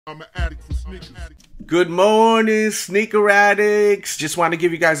I'm an addict for sneakers. Good morning, sneaker addicts. Just want to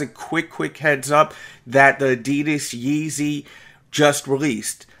give you guys a quick heads up that the Adidas Yeezy just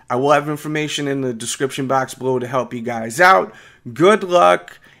released. I will have information in the description box below to help you guys out. Good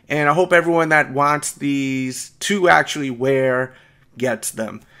luck, and I hope everyone that wants these to actually wear gets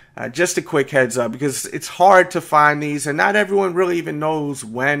them. Just a quick heads up, because it's hard to find these and not everyone really even knows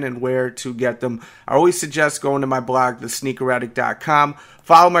when and where to get them. I always suggest going to my blog, thesneakeraddict.com.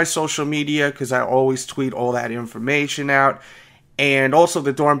 Follow my social media because I always tweet all that information out. And also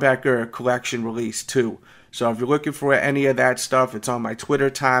the Dornbecker collection release too. So if you're looking for any of that stuff, it's on my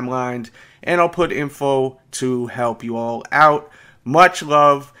Twitter timeline. And I'll put info to help you all out. Much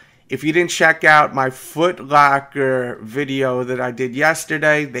love. If you didn't check out my Foot Locker video that I did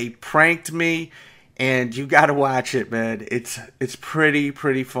yesterday, they pranked me, and you gotta watch it, man. It's pretty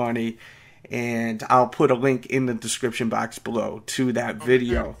funny, and I'll put a link in the description box below to that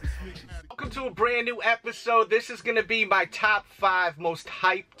video. Welcome to a brand new episode. This is gonna be my top 5 most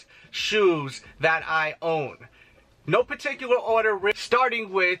hyped shoes that I own. No particular order,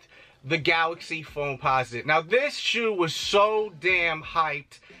 starting with the Galaxy Foamposite. Now this shoe was so damn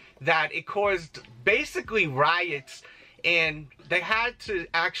hyped that it caused basically riots, and they had to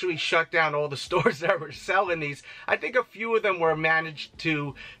actually shut down all the stores that were selling these. I think a few of them were managed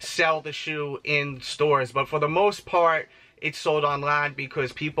to sell the shoe in stores, but for the most part it sold online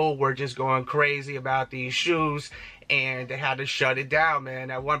because people were just going crazy about these shoes, and they had to shut it down,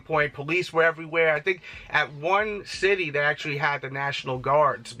 man. At one point, police were everywhere. I think at one city, they actually had the National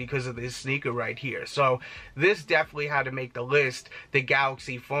Guards because of this sneaker right here. So this definitely had to make the list. The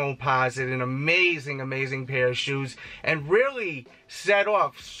Galaxy Foamposite, an amazing pair of shoes, and really set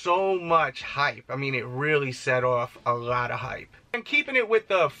off so much hype. I mean, it really set off a lot of hype. And keeping it with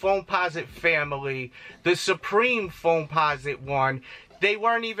the Foamposite family, the Supreme Foamposite one, they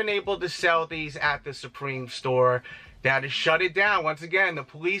weren't even able to sell these at the Supreme store. They had to shut it down. Once again, the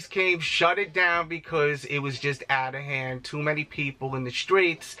police came, shut it down because it was just out of hand. Too many people in the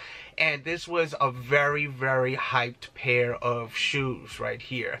streets. And this was a very hyped pair of shoes right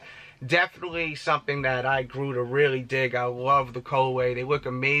here. Definitely something that I grew to really dig. I love the colorway. They look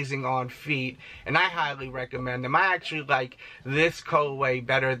amazing on feet, and I highly recommend them. I actually like this colorway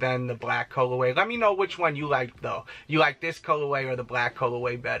better than the black colorway. Let me know which one you like, though. You like this colorway or the black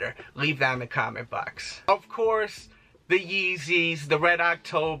colorway better? Leave that in the comment box. Of course, the Yeezys, the Red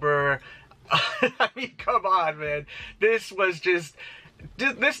October. I mean, come on, man. This was just...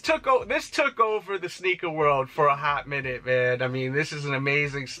 This took over the sneaker world for a hot minute, man. I mean, this is an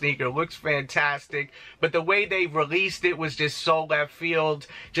amazing sneaker. Looks fantastic. But the way they released it was just so left field.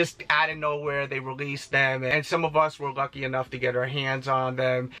 Just out of nowhere, they released them. And some of us were lucky enough to get our hands on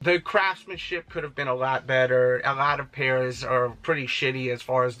them. The craftsmanship could have been a lot better. A lot of pairs are pretty shitty as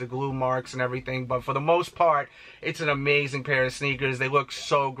far as the glue marks and everything. But for the most part, it's an amazing pair of sneakers. They look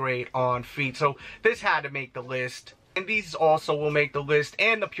so great on feet. So this had to make the list. And these also will make the list,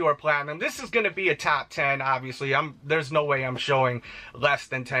 and the Pure Platinum. This is going to be a top 10, obviously. There's no way I'm showing less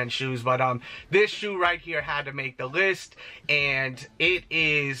than 10 shoes, but this shoe right here had to make the list, and it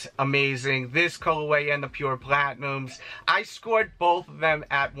is amazing. This colorway and the Pure Platinums. I scored both of them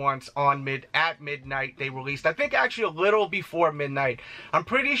at once at midnight. They released, I think actually a little before midnight. I'm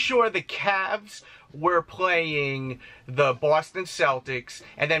pretty sure the Cavs were playing the Boston Celtics,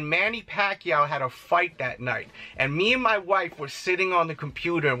 and then Manny Pacquiao had a fight that night, and me and my wife were sitting on the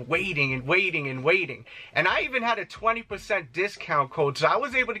computer and waiting, and I even had a 20% discount code, so I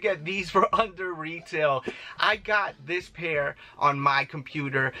was able to get these for under retail. I got this pair on my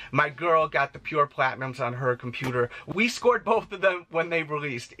computer. My girl got the Pure Platinums on her computer. We scored both of them when they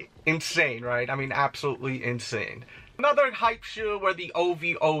released. Insane, right? I mean, absolutely insane. Another hype shoe were the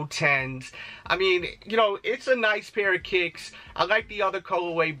OVO 10s. I mean, you know, it's a nice pair of kicks. I like the other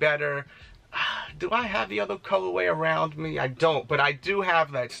colorway better. Do I have the other colorway around me? I don't, but I do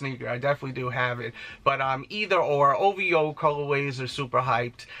have that sneaker. I definitely do have it. But either or, OVO colorways are super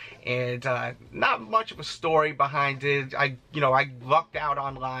hyped, and not much of a story behind it. I lucked out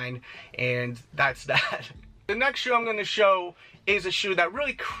online, and that's that. The next shoe I'm going to show is a shoe that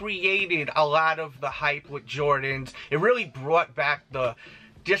really created a lot of the hype with Jordans. It really brought back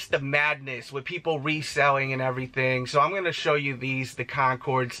just the madness with people reselling and everything. So I'm going to show you these, the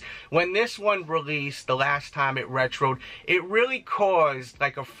Concords. When this one released, the last time it retroed, it really caused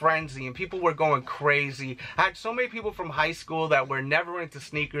like a frenzy, and people were going crazy. I had so many people from high school that were never into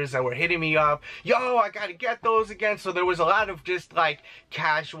sneakers that were hitting me up. Yo, I got to get those again. So there was a lot of just like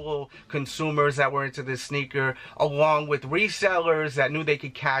casual consumers that were into this sneaker, along with resellers that knew they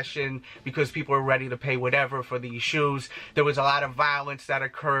could cash in because people were ready to pay whatever for these shoes. There was a lot of violence that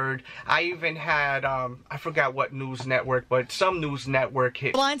occurred. I even had, I forgot what news network, but some news network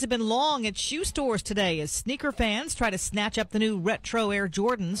hit. The lines have been long at shoe stores today as sneaker fans try to snatch up the new retro Air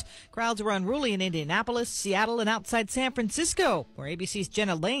Jordans. Crowds were unruly in Indianapolis, Seattle, and outside San Francisco, where ABC's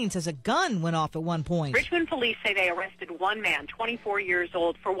Jenna Lane says a gun went off at one point. Richmond police say they arrested one man, 24 years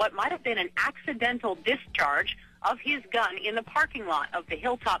old, for what might have been an accidental discharge of his gun in the parking lot of the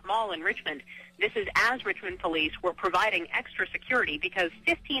Hilltop Mall in Richmond. This is as Richmond police were providing extra security because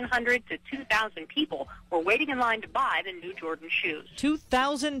 1,500 to 2,000 people were waiting in line to buy the new Jordan shoes.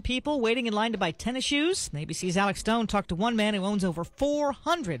 2,000 people waiting in line to buy tennis shoes? ABC's Alex Stone talked to one man who owns over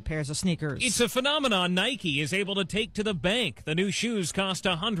 400 pairs of sneakers. It's a phenomenon Nike is able to take to the bank. The new shoes cost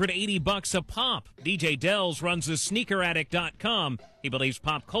 $180 a pop. DJ Delz runs the sneakeraddict.com. He believes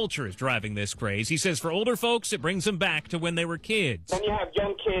pop culture is driving this craze. He says for older folks, it brings them back to when they were kids. Then you have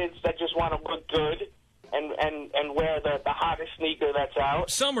young kids that just want to look good and wear the hottest sneaker that's out.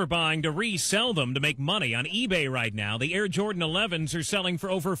 Some are buying to resell them to make money on eBay right now. The Air Jordan 11s are selling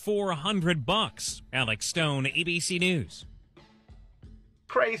for over $400. Alex Stone, ABC News.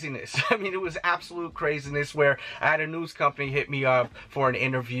 Craziness. I mean, it was absolute craziness where I had a news company hit me up for an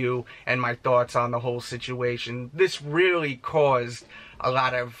interview and my thoughts on the whole situation. This really caused a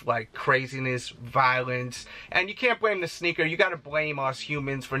lot of like craziness, violence, and you can't blame the sneaker. You got to blame us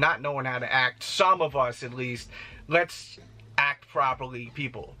humans for not knowing how to act. Some of us, at least. Let's act properly,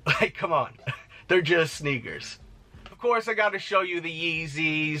 people. Like, come on. They're just sneakers. Of course, I got to show you the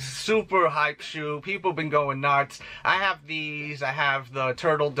Yeezys, super hype shoe. People been going nuts. I have these. I have the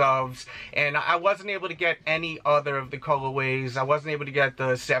Turtle Doves, and I wasn't able to get any other of the colorways. I wasn't able to get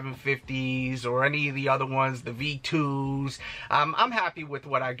the 750s or any of the other ones, the V2s. I'm happy with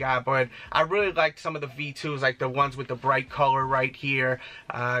what I got, but I really liked some of the V2s, like the ones with the bright color right here.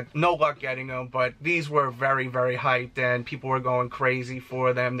 No luck getting them, but these were very, very hyped, and people were going crazy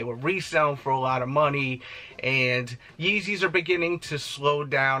for them. They were reselling for a lot of money, and Yeezys are beginning to slow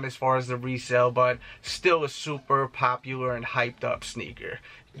down as far as the resale, but still a super popular and hyped up sneaker.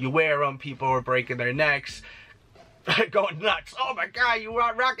 You wear them, people are breaking their necks, going nuts. Oh my God, you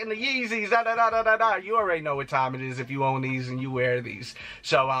are rocking the Yeezys, da da da da da da. You already know what time it is if you own these and you wear these.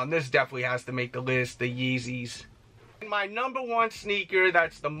 So this definitely has to make the list, the Yeezys. My number one sneaker,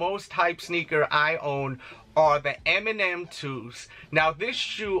 that's the most hyped sneaker I own, are the Eminem 2s. Now, this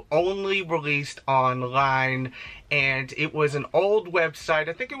shoe only released online, and it was an old website.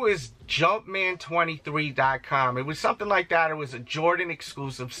 I think it was Jumpman23.com. It was something like that. It was a Jordan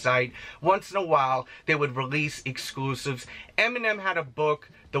exclusive site. Once in a while, they would release exclusives. Eminem had a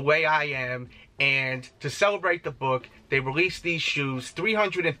book, The Way I Am, and to celebrate the book, they released these shoes,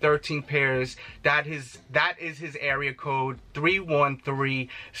 313 pairs. That is his area code, 313.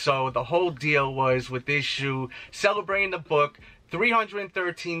 So the whole deal was with this shoe, celebrating the book,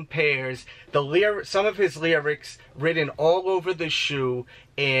 313 pairs, some of his lyrics written all over the shoe,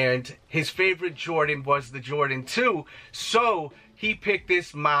 and his favorite Jordan was the Jordan 2. So he picked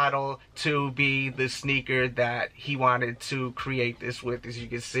this model to be the sneaker that he wanted to create this with. As you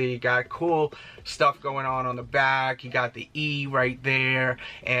can see, got cool stuff going on the back. He got the E right there,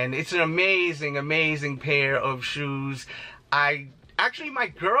 and it's an amazing, amazing pair of shoes. Actually, my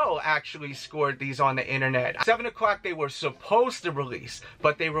girl actually scored these on the internet. 7 o'clock they were supposed to release,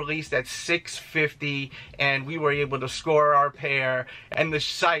 but they released at 6:50, and we were able to score our pair, and the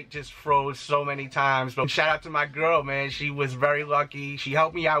site just froze so many times. But shout out to my girl, man. She was very lucky. She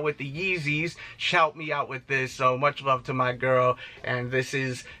helped me out with the Yeezys. She helped me out with this, so much love to my girl. And this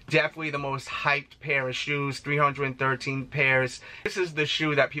is definitely the most hyped pair of shoes, 313 pairs. This is the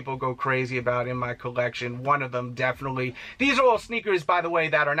shoe that people go crazy about in my collection. One of them, definitely. These are all sneakers, by the way,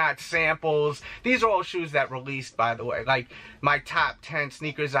 that are not samples. These are all shoes that released, by the way. Like my top 10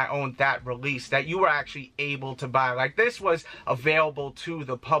 sneakers I owned that released, that you were actually able to buy. Like this was available to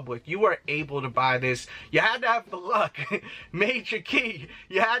the public. You were able to buy this. You had to have the luck. Major key.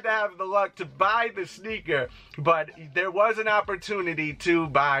 You had to have the luck to buy the sneaker. But there was an opportunity to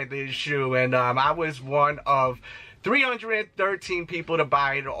buy this shoe, and I was one of 313 people to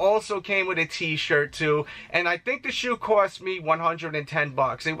buy it. It also came with a t-shirt too, and I think the shoe cost me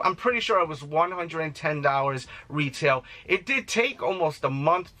 $110. I'm pretty sure it was $110 retail. It did take almost a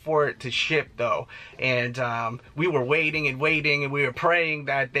month for it to ship though, and we were waiting and waiting, and we were praying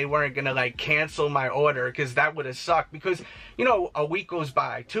that they weren't gonna like cancel my order, because that would have sucked. Because you know, a week goes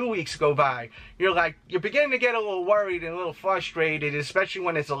by, 2 weeks go by, you're beginning to get a little worried and a little frustrated, especially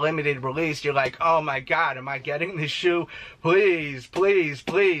when it's a limited release. You're like, oh my God, am I getting this shoe? Please, please,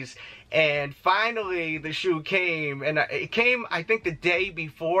 please. And finally, the shoe came, and it came, I think, the day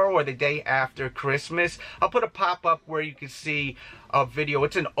before or the day after Christmas. I'll put a pop-up where you can see a video.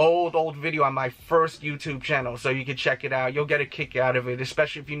 It's an old video on my first YouTube channel, so you can check it out. You'll get a kick out of it,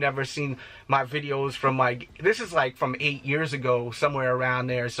 especially if you've never seen my videos from this is like from 8 years ago, somewhere around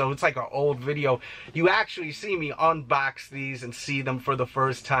there. So it's like an old video. You actually see me unbox these and see them for the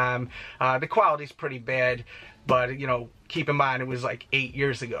first time. The quality's pretty bad, but, you know, keep in mind it was like 8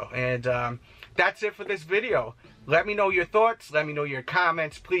 years ago. And that's it for this video. Let me know your thoughts. Let me know your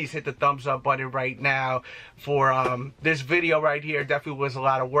comments. Please hit the thumbs up button right now for this video right here. Definitely was a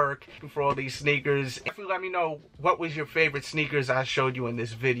lot of work for all these sneakers. Definitely let me know what was your favorite sneakers I showed you in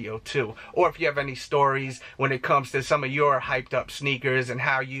this video too. Or if you have any stories when it comes to some of your hyped up sneakers and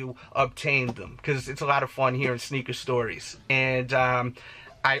how you obtained them. Because it's a lot of fun hearing sneaker stories. And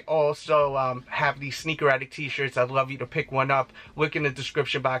I also have these Sneaker Addict t-shirts. I'd love you to pick one up. Look in the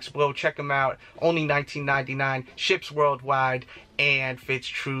description box below. Check them out. Only $19.99. Ships worldwide and fits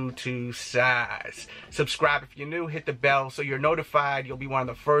true to size. Subscribe if you're new. Hit the bell so you're notified. You'll be one of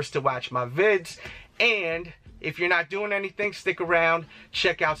the first to watch my vids. And if you're not doing anything, stick around.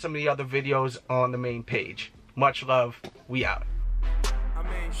 Check out some of the other videos on the main page. Much love. We out.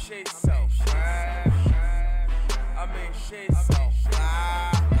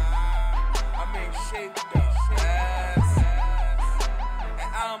 Shape